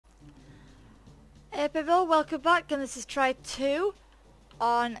Hey people, welcome back, and this is try 2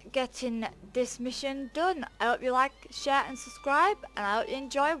 on getting this mission done. I hope you like, share and subscribe, and I hope you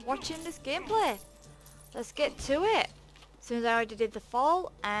enjoy watching this gameplay. Let's get to it. As soon as I already did the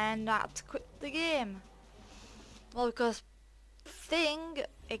fall and I had to quit the game. Well, because Thing,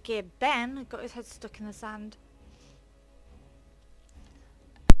 aka Ben, got his head stuck in the sand.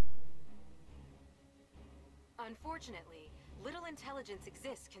 Unfortunately, little intelligence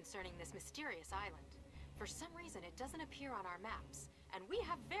exists concerning this mysterious island. For some reason, it doesn't appear on our maps, and we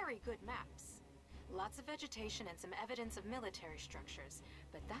have very good maps. Lots of vegetation and some evidence of military structures,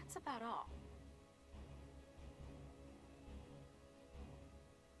 but that's about all.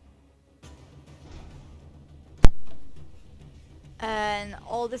 And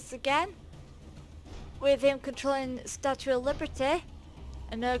all this again with him controlling Statue of Liberty,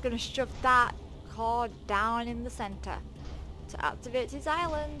 and they're going to shove that cord down in the center to activate his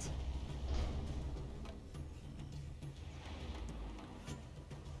island.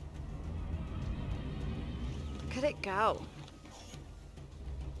 Look at it go.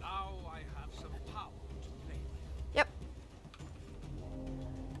 Now I have some power to play with. Yep.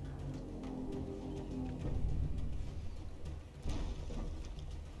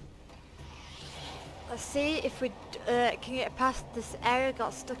 Let's see if we can get past this area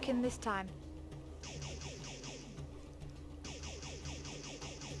got stuck in this time.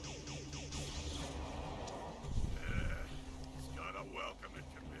 It's got a welcoming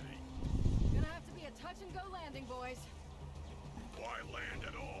committee. Gonna have to be a touch and go landing, boys. Why land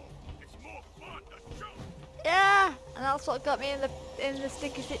at all? It's more fun to jump. Yeah, and that's what got me in the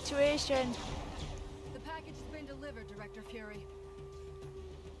sticky situation. The package has been delivered, Director Fury.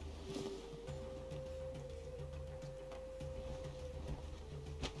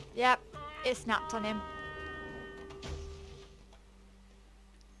 Yep, it snapped on him.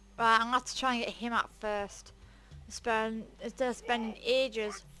 Right, I'm gonna have to try and get him out first. Instead of spending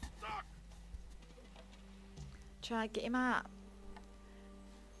ages Stuck. trying to get him out.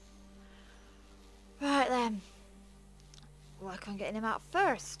 Right then. Work on getting him out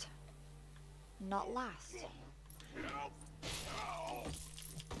first, not last. Help. Ow.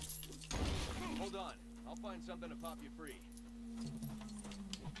 Hold on, I'll find something to pop you free.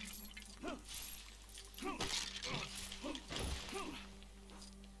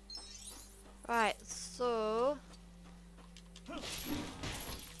 Right, so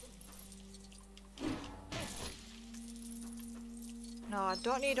no, I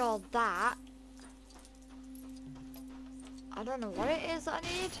don't need all that. I don't know what it is that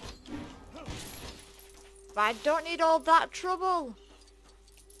I need. But I don't need all that trouble.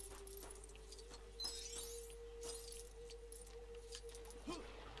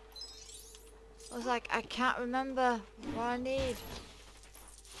 I was like, I can't remember what I need.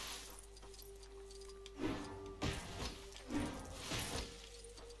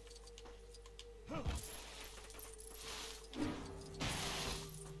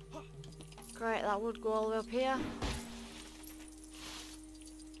 Great, that would go all the way up here.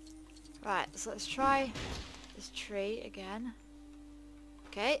 Right, so let's try this tree again.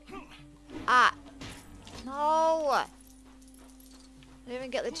 Okay. Ah! No! I didn't even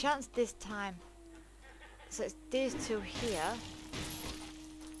get the chance this time. So it's these two here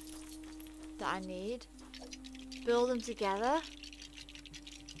that I need. Build them together.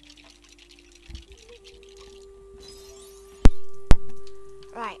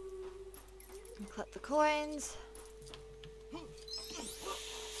 Right. And collect the coins.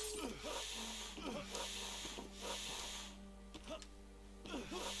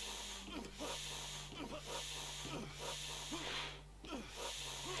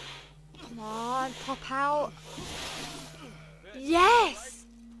 Come on, pop out. Yes!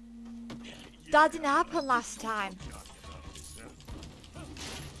 That didn't happen last time.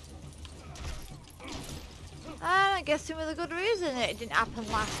 And I guess with a good reason it didn't happen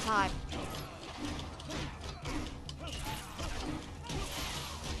last time.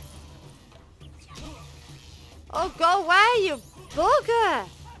 Oh, go away, you bugger!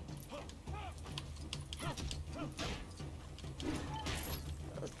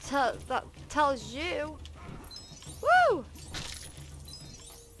 That tells you. Woo!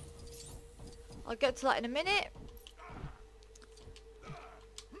 I'll get to that in a minute.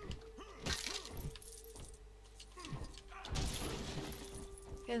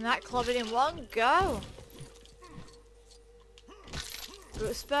 Getting that clobbered in one go.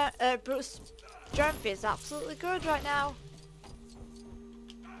 Bruce strength is absolutely good right now.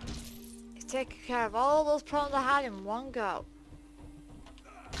 He's taking care of all those problems I had in one go.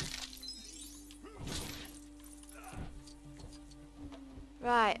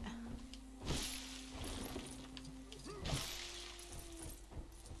 Right.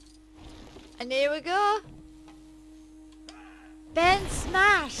 And here we go. Ben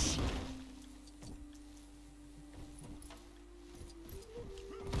smash.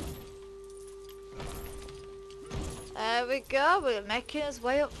 There we go. We're making us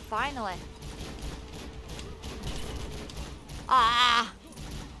way up finally. Ah!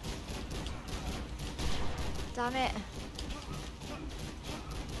 Damn it.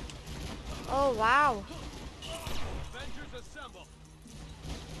 Oh wow. Avengers assemble.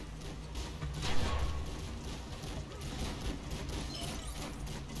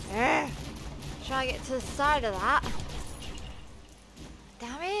 Try to get to the side of that.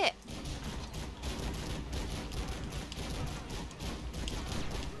 Damn it.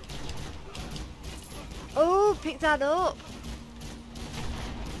 Oh, pick that up.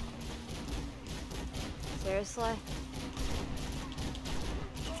 Seriously?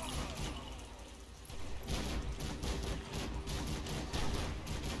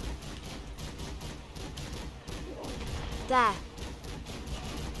 There.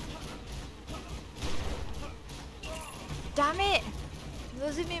 Damn it!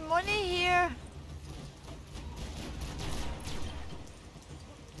 Losing me money here.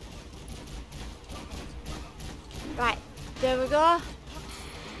 Right, there we go.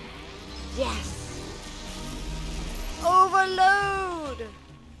 Yes! Overload!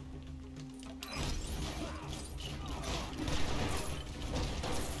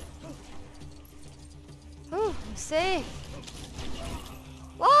 Oh, I'm safe.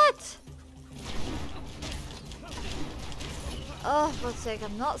 What? Oh, for God's sake,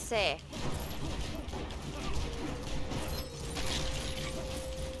 I'm not safe.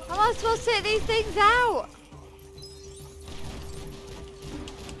 How am I supposed to take these things out?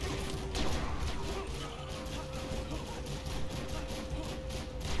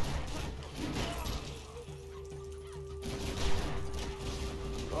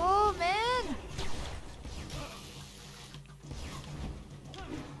 Oh, man.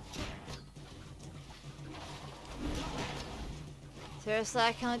 Seriously,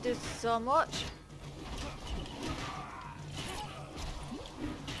 I can only do so much.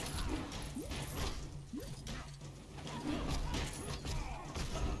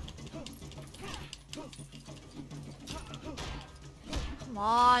 Come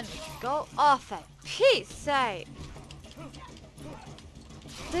on, go off it. Pete's sake.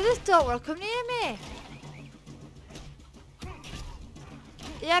 They just don't want to come near me.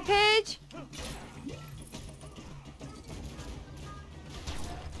 Yeah, Paige?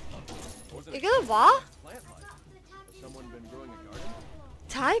 You gonna what? Plant life. Has someone been growing a garden?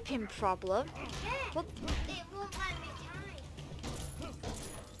 Typing problem? What? It won't let me type.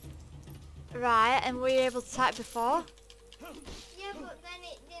 Right, and were you able to type before? Yeah, but then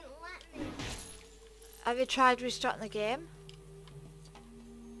it didn't let me. Have you tried restarting the game?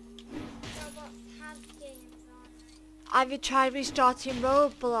 So what tab games on it? Have you tried restarting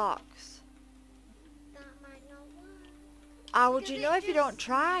Roblox? That might not work. How would Because you know it if you don't just-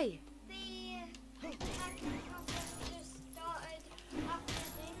 try? The technical just started after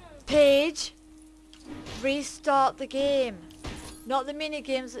dinner. Paige, restart the game. Not the mini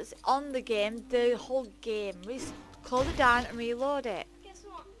games that's on the game, the whole game. Close it down and reload it. Guess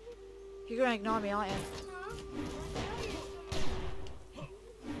what? You're gonna ignore me, aren't you? No.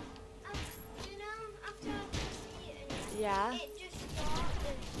 You know, after I just eaten, Yeah. it just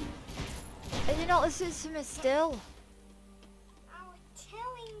started. And you're not listening to me still. I was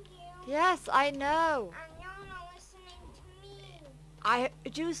telling you, Yes, I know. and you're not listening to me. I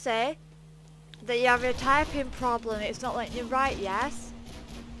do say that you have a typing problem. It's not letting you write, yes?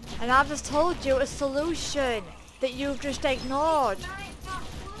 And I've just told you a solution that you've just ignored. Might not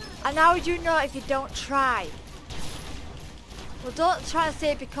work. And how would you know if you don't try? Well, don't try to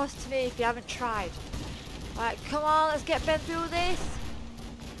say it because to me if you haven't tried. Right, come on, let's get Ben through this.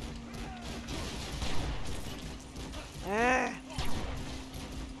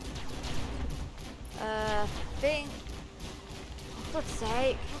 Thing. For God's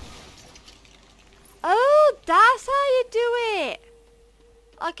sake. Oh, that's how you do it.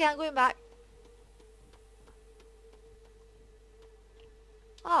 Okay, I'm going back.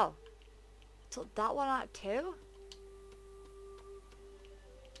 Oh. Took that one out too?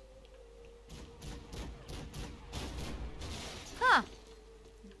 Huh.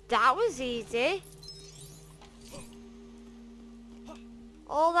 That was easy.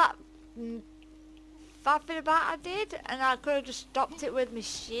 All that faffing about I did, and I could have just stopped it with my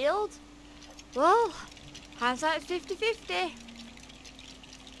shield. Well, hindsight's 50-50.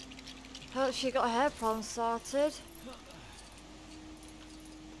 Hope she got her problem sorted.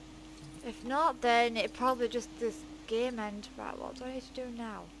 If not, then it probably just this game end. Right, what do I need to do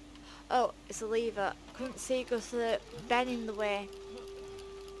now? Oh, it's a lever. Couldn't see because of the Ben in the way.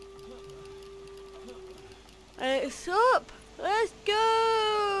 And it's up! Let's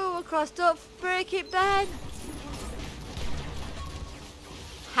go! Across, don't break it, Ben!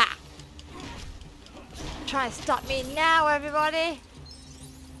 Ha! Try and stop me now, everybody!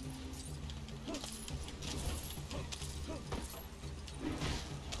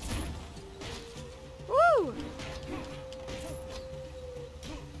 Woo!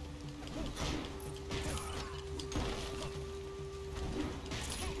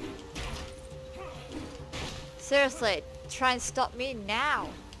 Seriously, try and stop me now.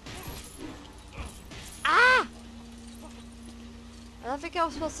 Ah! I don't think I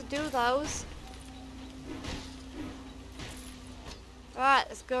was supposed to do those. Right,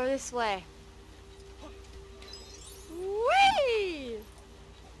 let's go this way. Whee!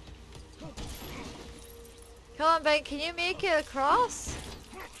 Come on, Ben, can you make it across?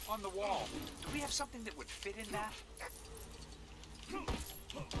 On the wall. Do we have something that would fit in that?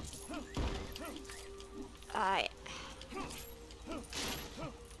 Alright.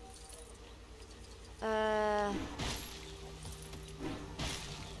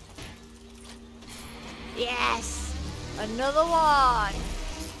 Yes! Another one!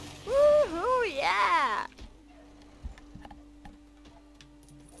 Woohoo, yeah!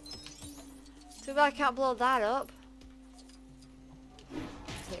 Too bad I can't blow that up.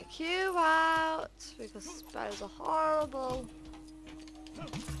 Take you out, because spiders are horrible.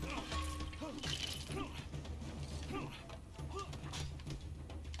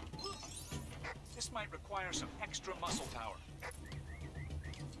 This might require some extra muscle power.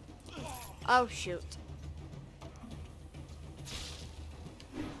 Oh shoot.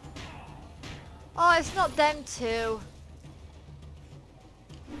 Oh, it's not them two.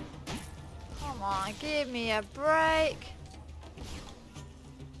 Come on, give me a break.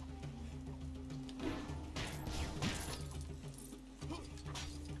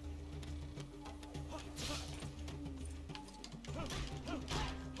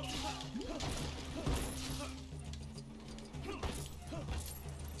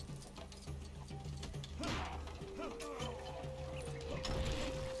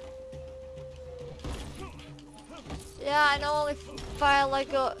 Yeah, I know only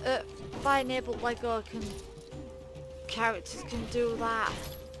fire-enabled Lego characters can do that.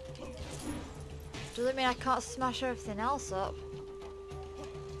 Does it mean I can't smash everything else up?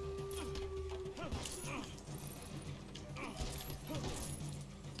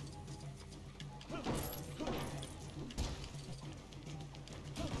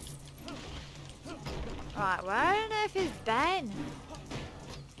 Right, where on earth is Ben?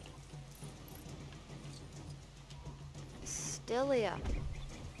 Still here.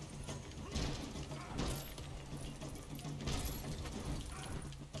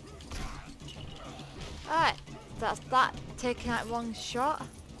 Alright, that's that taken out one shot.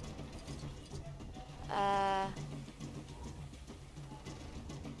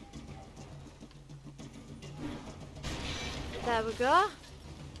 There we go.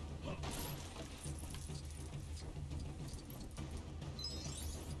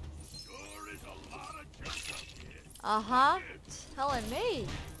 Uh-huh. Telling me.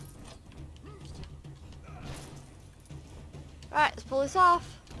 Right, let's pull this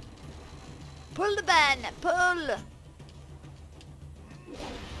off. Pull the Ben! Pull!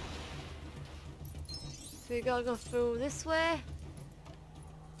 So we gotta go through this way.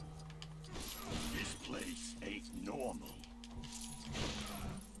 This place ain't normal.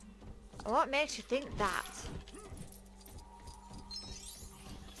 What makes you think that?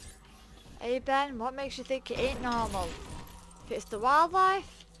 Hey Ben, what makes you think it ain't normal? If it's the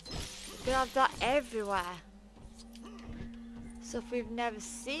wildlife, we're gonna have that everywhere. Stuff we've never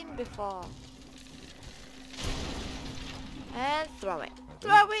seen before. And throw it.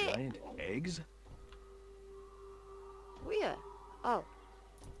 Throw it! Giant eggs? Weird. Oh.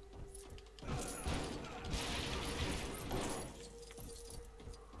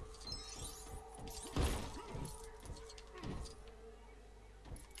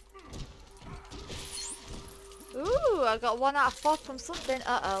 Ooh, I got 1 out of 4 from something.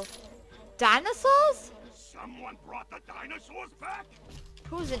 Uh-oh. Dinosaurs? Someone brought the dinosaurs back?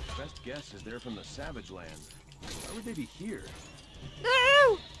 Who's it? Best guess is they're from the Savage Land. Why would they be here?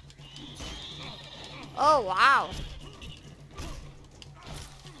 No! Oh, wow.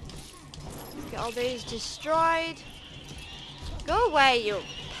 Get all these destroyed. Go away, you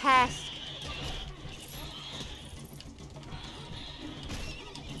pest.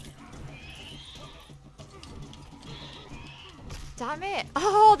 Damn it.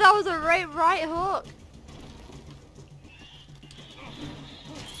 Oh, that was a right hook.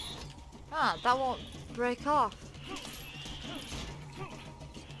 Ah, that won't break off.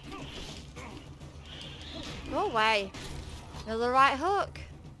 Go away. Another right hook.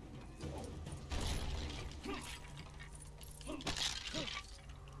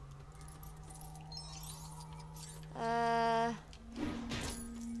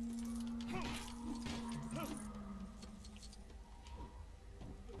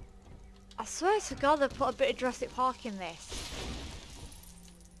 I swear to God they put a bit of Jurassic Park in this.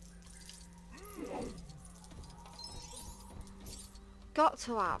 Got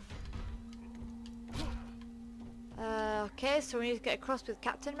to have. Okay, so we need to get across with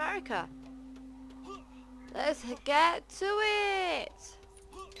Captain America. Let's get to it.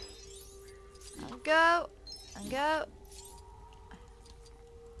 And go. And go.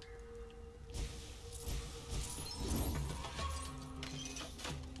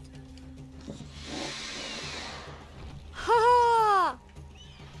 Ha!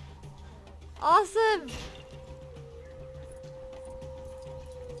 Awesome.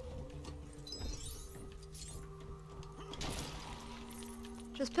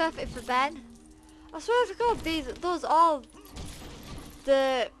 Just perfect for Ben. I swear to God, those are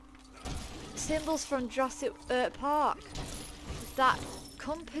the symbols from Jurassic Park. That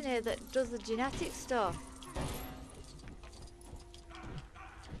company that does the genetic stuff.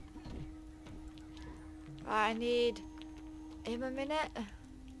 Right, I need him a minute.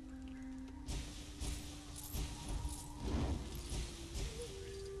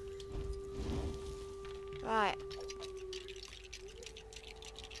 Right.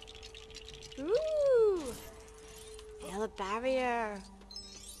 Ooh! Yellow barrier.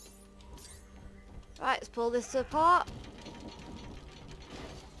 Right, let's pull this apart.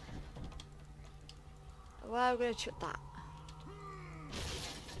 Where are we going to chuck that?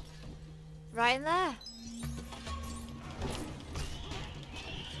 Right in there.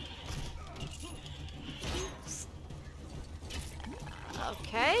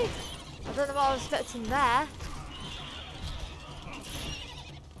 Okay. I don't know what I was expecting there.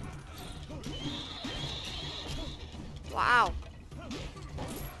 Wow.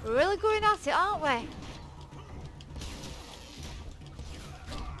 We're really going at it, aren't we?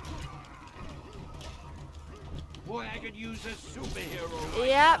 Boy, I could use a superhero. Right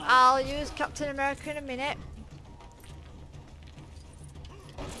Yep, now. I'll use Captain America in a minute.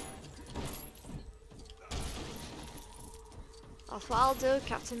 That's what I'll do,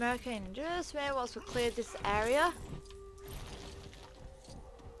 Captain America, in just a minute once we've cleared this area.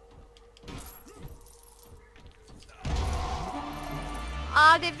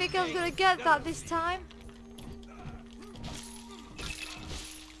 I didn't think I was going to get that this time.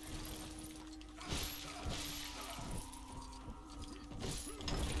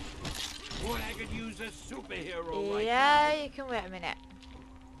 Boy, I could use a superhero right now. Yeah, you can wait a minute.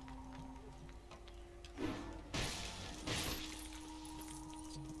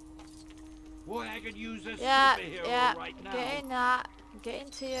 Boy, I could use a Yeah, superhero yeah, right now. get in that. Get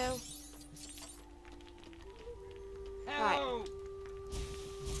into you. Hello.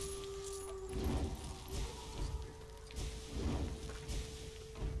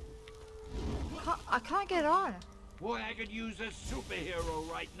 I can't get on. Boy, I could use a superhero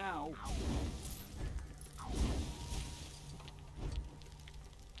right now.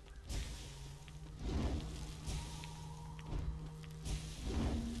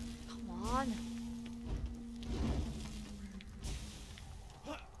 Come on.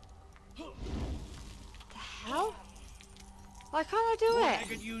 The hell? Why can't I do Boy, I it?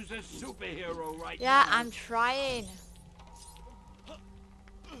 could use a superhero right Yeah, now. I'm trying.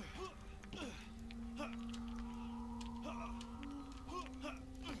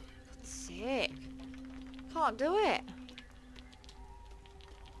 Sick. Can't do it.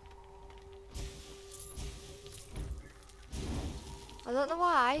 I don't know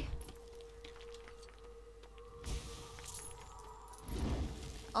why.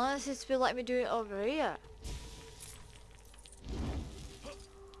 Unless it's be letting me do it over here.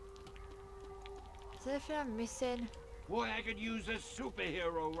 Is there anything I'm missing? Boy, I could use a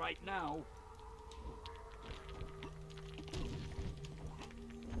superhero right now.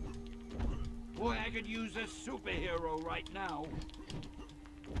 Boy, I could use a superhero right now.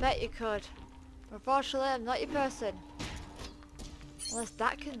 Bet you could. Unfortunately, I'm not your person. Unless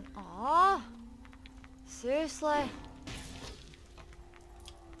that can... Aww. Seriously?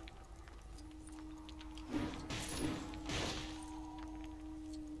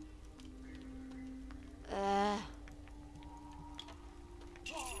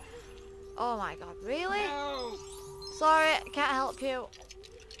 Oh my god, really? No. Sorry, can't help you.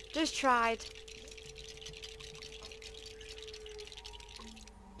 Just tried.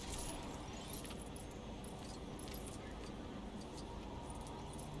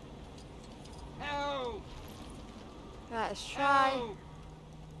 Right, let's try. Oh.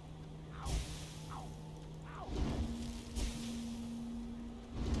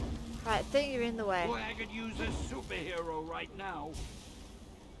 Right, I think you're in the way. Boy, I could use a superhero right now.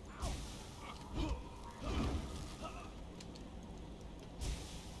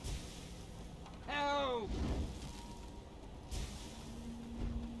 Help!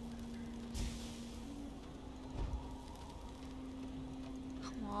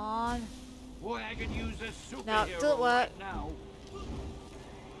 Come on. Boy, I could use a superhero No, it doesn't work. right now.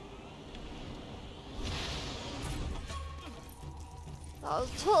 That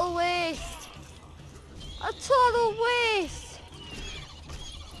was a total waste. A total waste.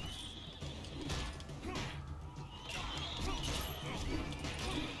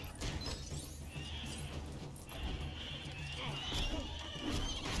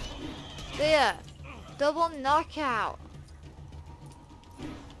 There. Double knockout.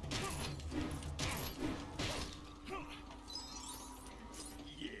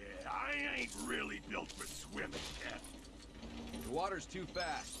 Yeah, I ain't really built for swimming, Cat. The water's too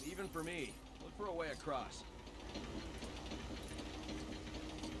fast, even for me. Look for a way across.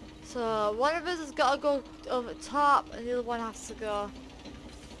 So one of us has got to go over top and the other one has to go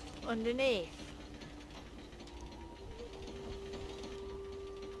underneath.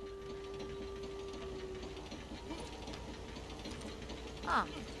 Huh.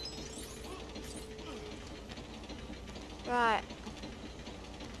 Right.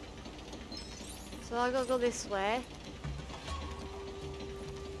 So I gotta go this way.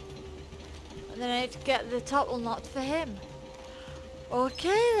 And then I need to get the top unlocked for him.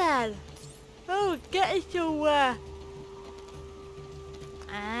 Okay then. Oh, get it somewhere.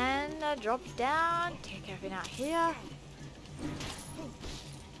 And I drop down, take everything out here.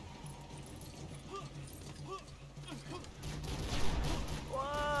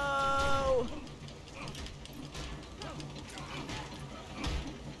 Whoa.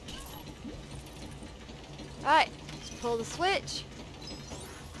 Right, let's pull the switch.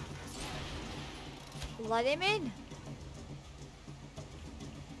 Let him in.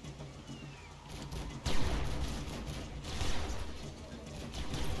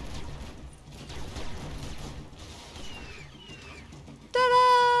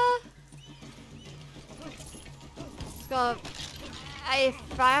 Ta-da! So,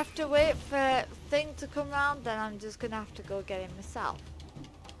 if I have to wait for a thing to come round, then I'm just gonna have to go get him myself.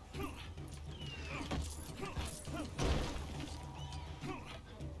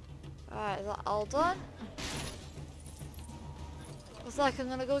 Alright, is that all done? Looks like I'm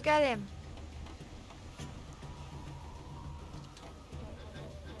gonna go get him.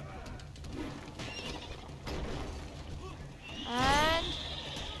 And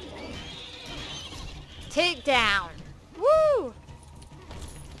take down. Woo!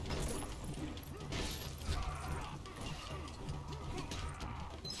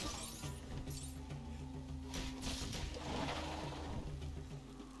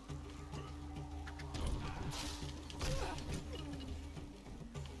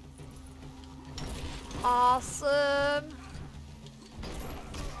 Awesome.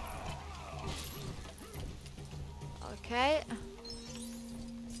 Okay.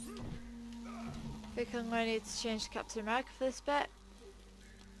 I think I'm going to need to change to Captain America for this bit.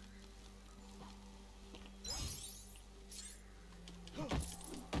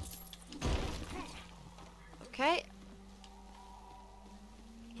 Okay.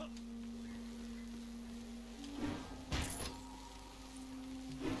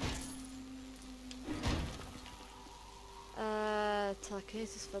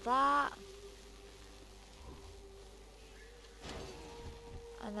 Telekinesis for that.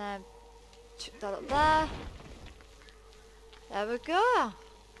 And then chuck that up there. There we go.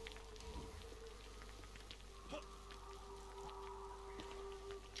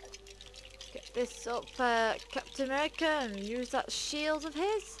 Get this up for Captain America and use that shield of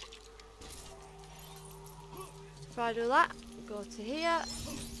his. If I do that, go to here.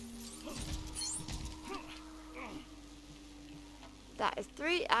 That is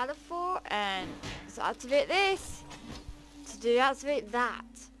 3 out of 4, and to activate this, to deactivate that.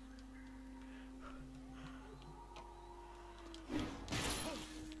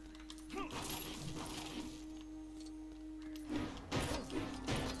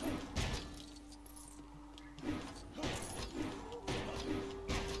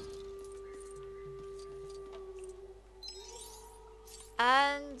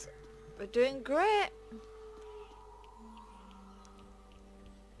 And we're doing great.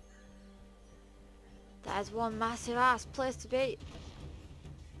 That is one massive ass place to be.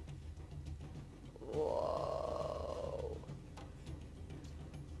 Whoa.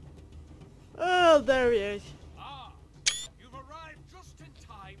 Oh, there he is. Ah,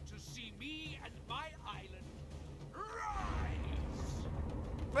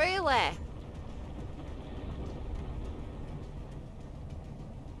 Really?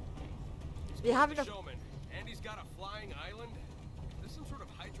 You having a... Showman. Andy's got a flying island? Is this some sort of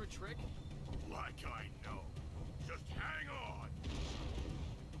Hydra trick? Like I know. Just hang on.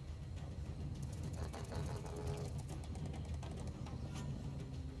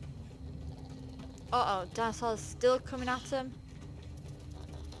 Uh-oh, dinosaurs still coming at him.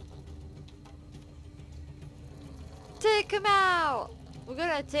 Take them out! We're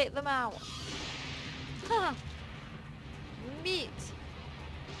gonna take them out. Ha! Meat.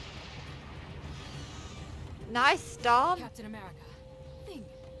 Nice storm. Captain America. Thing.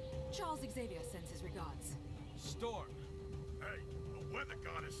 Charles Xavier sends his regards. Storm. Hey, the weather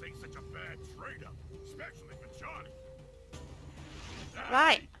goddess ain't such a bad trade-up, especially for Johnny.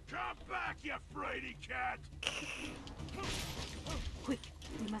 Right. Hey, come back, you fraidy cat! Quick,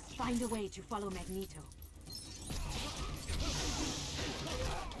 we must find a way to follow Magneto.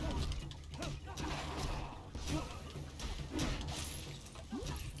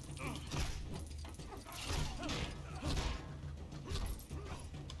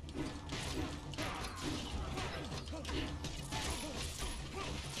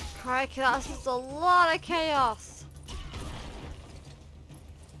 Crikey, that's just a lot of chaos.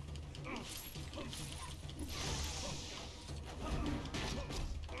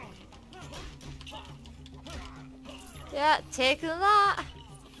 Yeah, taking that.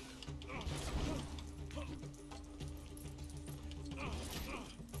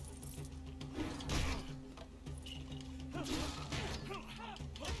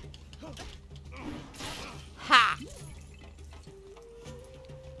 Ha!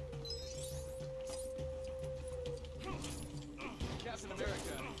 Captain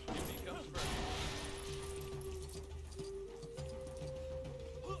America. Duty comes first.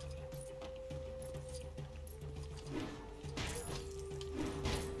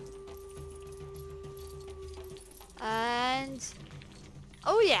 And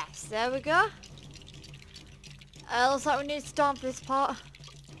oh yes, there we go. Looks like we need to stomp this part.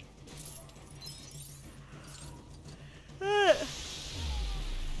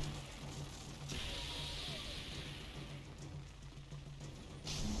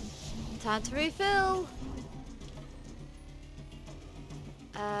 Time to refill.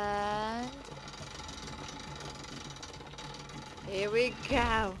 And here we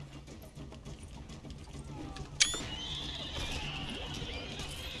go.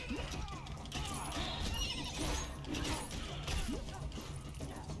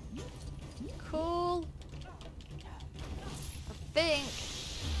 Cool. I think.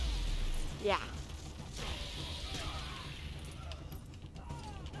 Yeah.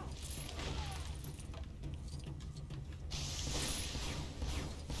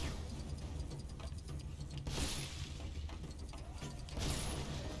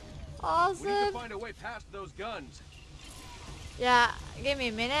 We need to Awesome. find a way past those guns. Yeah, give me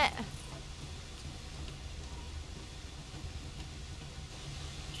a minute.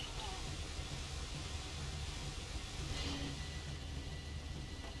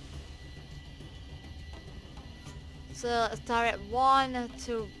 So let's direct one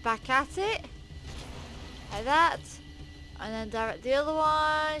to back at it, like that, and then direct the other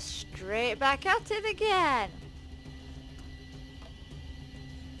one straight back at it again.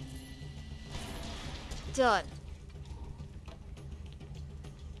 Done.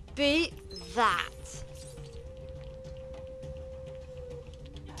 Beat that.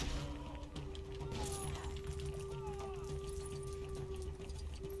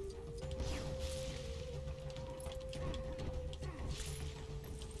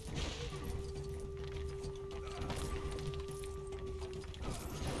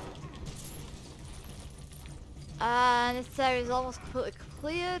 And this area is almost completely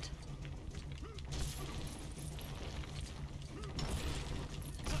cleared.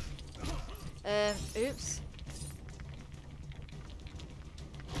 Oops.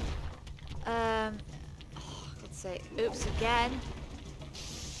 Oh, let's say oops again.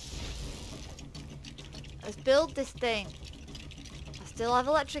 Let's build this thing. I still have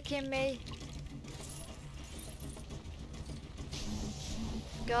electric in me.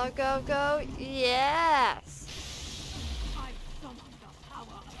 Go, go, go. Yes. I've summoned the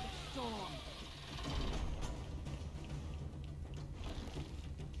power of the storm.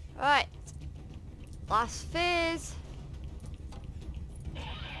 Right. Last phase.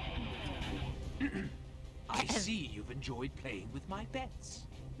 I see you've enjoyed playing with my pets.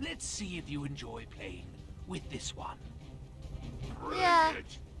 Let's see if you enjoy playing with this one. Yeah.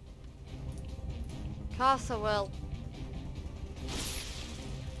 Course I will.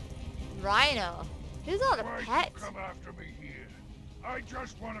 Rhino. Who's all the Why'd you pets? come after me here? I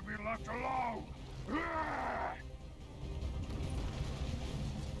just want to be left alone.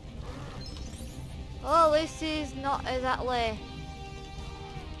 Oh, at least he's not exactly.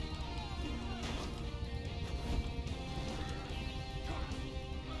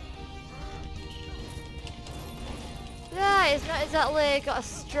 Yeah, he's not exactly got a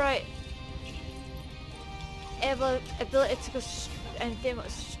straight ability to go anything but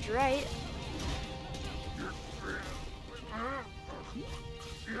straight.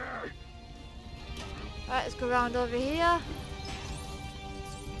 Right, let's go around over here.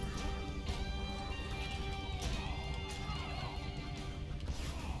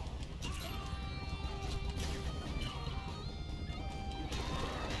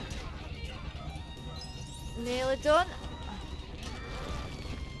 Nearly done.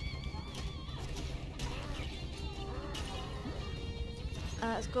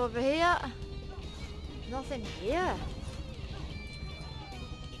 Let's go over here. Nothing here.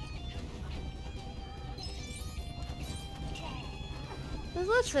 There's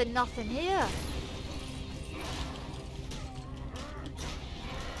literally nothing here.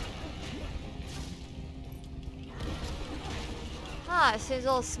 Ah, it seems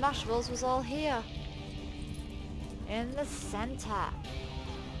all the Smashables was all here. In the center.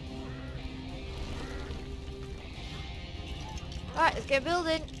 Right, let's get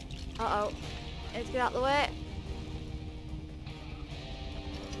building. Uh-oh. Need to get out of the way.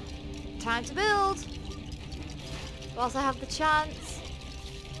 Time to build. Whilst I have the chance.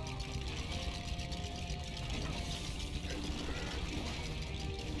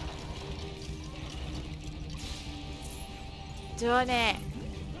 Done it.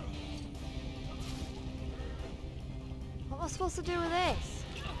 What am I supposed to do with this?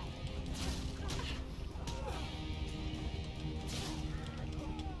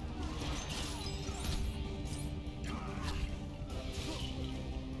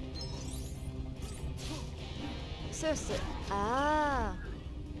 Seriously. Ah.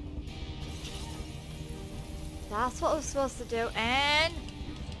 That's what we're supposed to do. And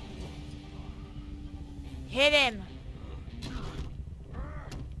hit him.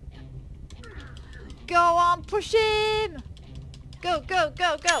 Go on, push him! Go, go,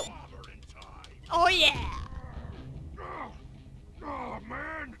 go, go! Oh yeah! Oh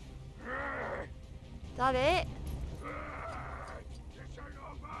man! That it?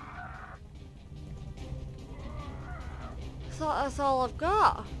 So that's all I've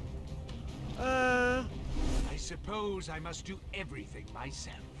got. I suppose I must do everything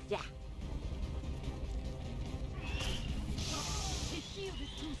myself. Yeah. His shield is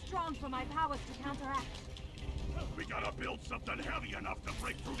too strong for my powers to counteract. We gotta build something heavy enough to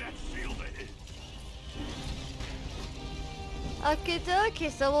break through that shield of his. Okie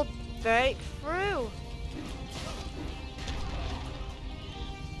dokie, so we'll break through.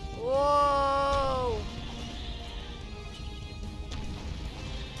 Whoa!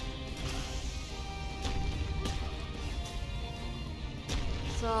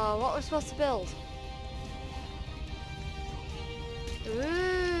 So, what we're supposed to build?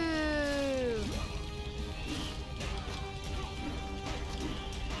 Ooh!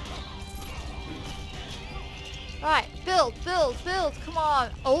 Right, build, build, build, come on!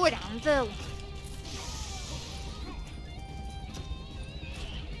 Oh, an anvil!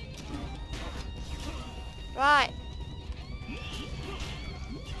 Right.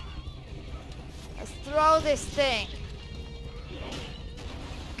 Let's throw this thing.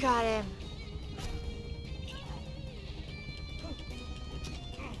 Got him.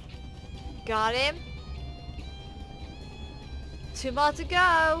 Got him. 2 more to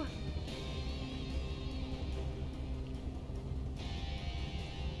go.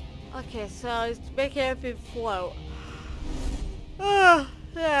 Okay, so let's make everything float. Oh,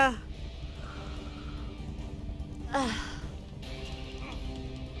 yeah.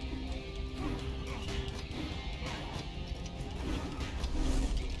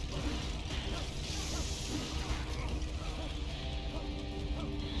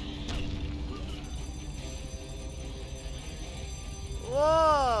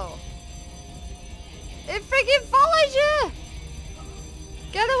 Whoa! It freaking follows you!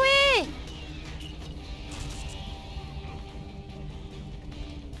 Get away!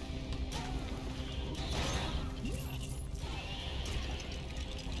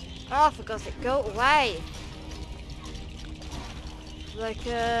 Oh, for God's sake, go away! Like,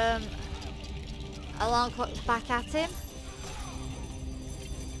 alarm clock back at him.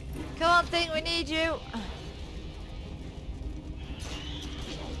 Come on, thing, we need you!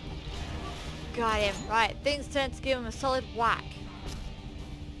 Got him. Right, thing's turn to give him a solid whack.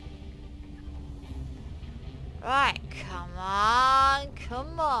 Right,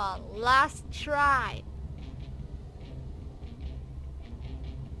 come on, last try.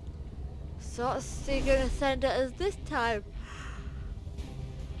 So what's he gonna send at us this time?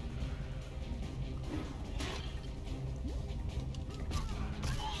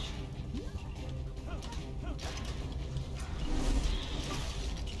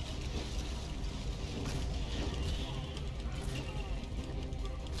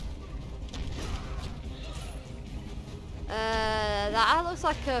 That looks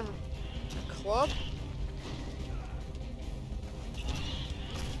like a club.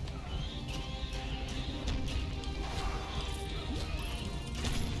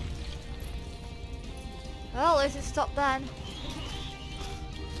 Well, at least it stopped then.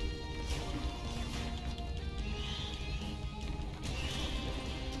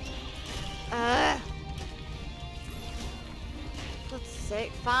 God's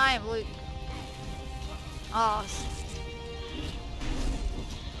sake, fine, Luke. Oh.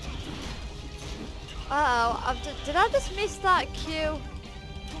 Uh-oh, did I just miss that cue?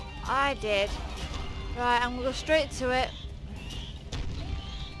 I did. Right, I'm gonna go straight to it.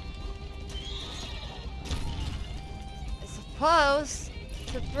 It's supposed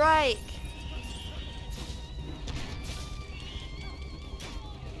to break.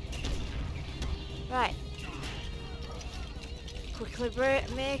 Right. Quickly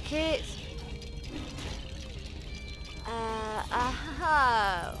make it.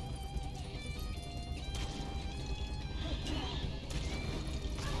 Oh.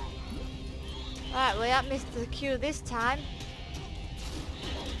 Right, well, that missed the cue this time.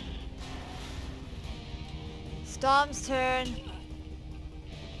 Storm's turn.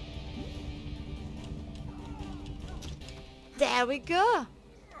 There we go.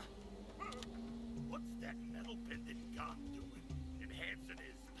 What's that metal pendant god doing? Enhancing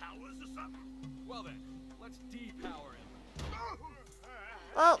his powers or something? Well then, let's depower him.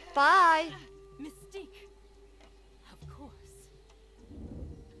 Well, bye. Mystique. Of course.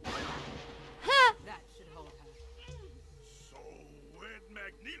 Ha! That should hold her. So, where'd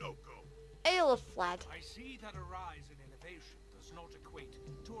Magneto go? He'll have fled. I see that a rise in innovation does not equate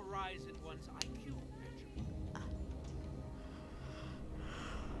to a rise in one's IQ, Benjamin.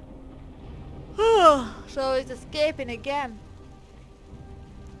 So he's escaping again.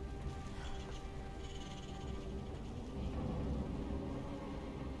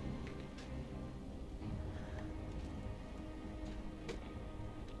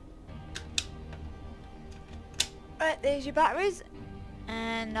 Right, there's your batteries,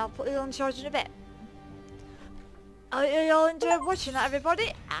 and I'll put these on charge in a bit. I hope you all enjoyed watching that,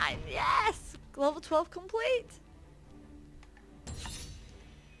 everybody, and yes, level 12 complete.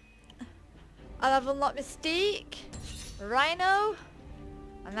 I've unlocked Mystique, Rhino,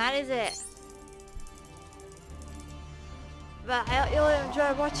 and that is it. But I hope you all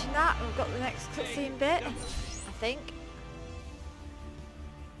enjoyed watching that. We've got the next cutscene bit, I think.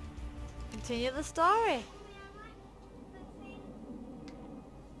 Continue the story.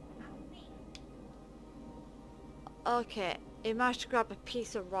 Okay, he managed to grab a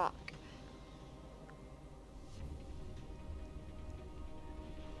piece of rock.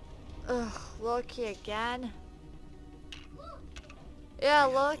 Ugh, Loki again. Yeah,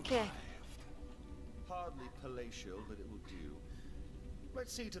 Loki. Hardly palatial, but it will do.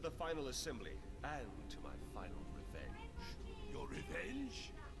 Let's see to the final assembly and to my final revenge. Your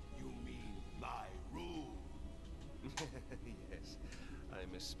revenge? You mean my rule? Yes, I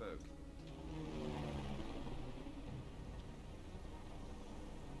misspoke.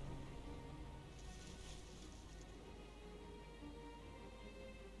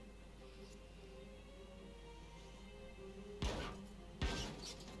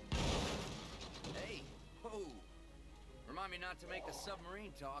 Remind me not to make the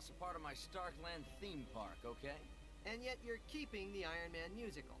submarine toss a part of my Starkland theme park, okay? And yet you're keeping the Iron Man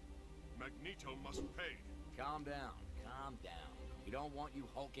musical. Magneto must pay. Calm down, calm down. We don't want you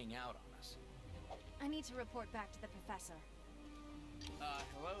hulking out on us. I need to report back to the professor.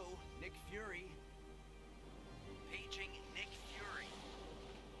 Hello? Nick Fury? Paging Nick Fury.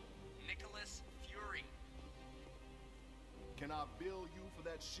 Nicholas Fury. Can I bill you for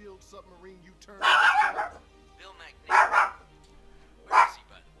that shield submarine you turned? Bill Magneto. Where is he,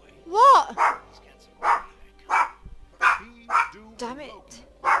 by the way? What? He's got some Damn it.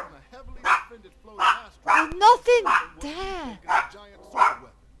 There's nothing there.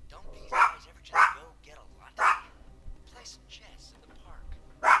 Don't these guys ever just go get a latte? Play some chess in the park.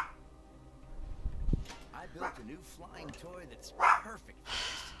 I built a new flying toy that's perfect for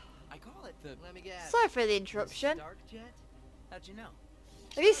this. I call it the... Let me guess. Sorry for the interruption. Stark Jet? How'd you know?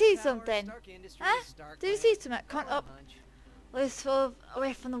 Have you seen Stark something? Stark Industries, Huh? Stark Did you Land. see something? Can't Got a up. hunch. Let's move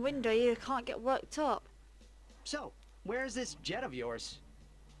away from the window. You can't get worked up. So, where's this jet of yours?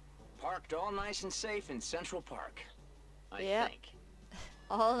 Parked all nice and safe in Central Park. I Yep. think.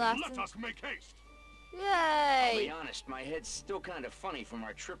 All nice. Let us make haste. I'll be Yay! honest, my head's still kind of funny from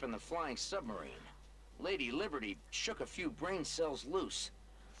our trip in the flying submarine. Lady Liberty shook a few brain cells loose.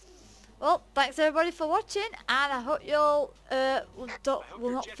 Well, thanks everybody for watching, and I hope you'll will I hope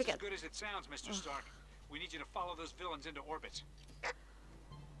your not jet's forget. as good as it sounds, Mr. Stark. We need you to follow those villains into orbit.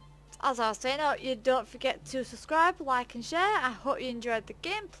 As I was saying, I hope you don't forget to subscribe, like and share. I hope you enjoyed the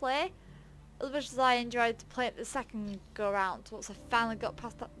gameplay as much as I enjoyed to play it the second go round once I finally got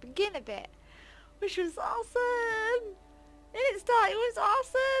past that beginner bit, which was awesome. It was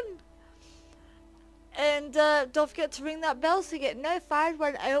awesome. And don't forget to ring that bell so you get notified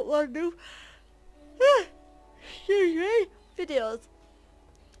when I upload new videos.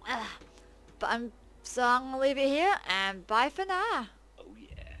 But I'm gonna leave it here, and bye for now.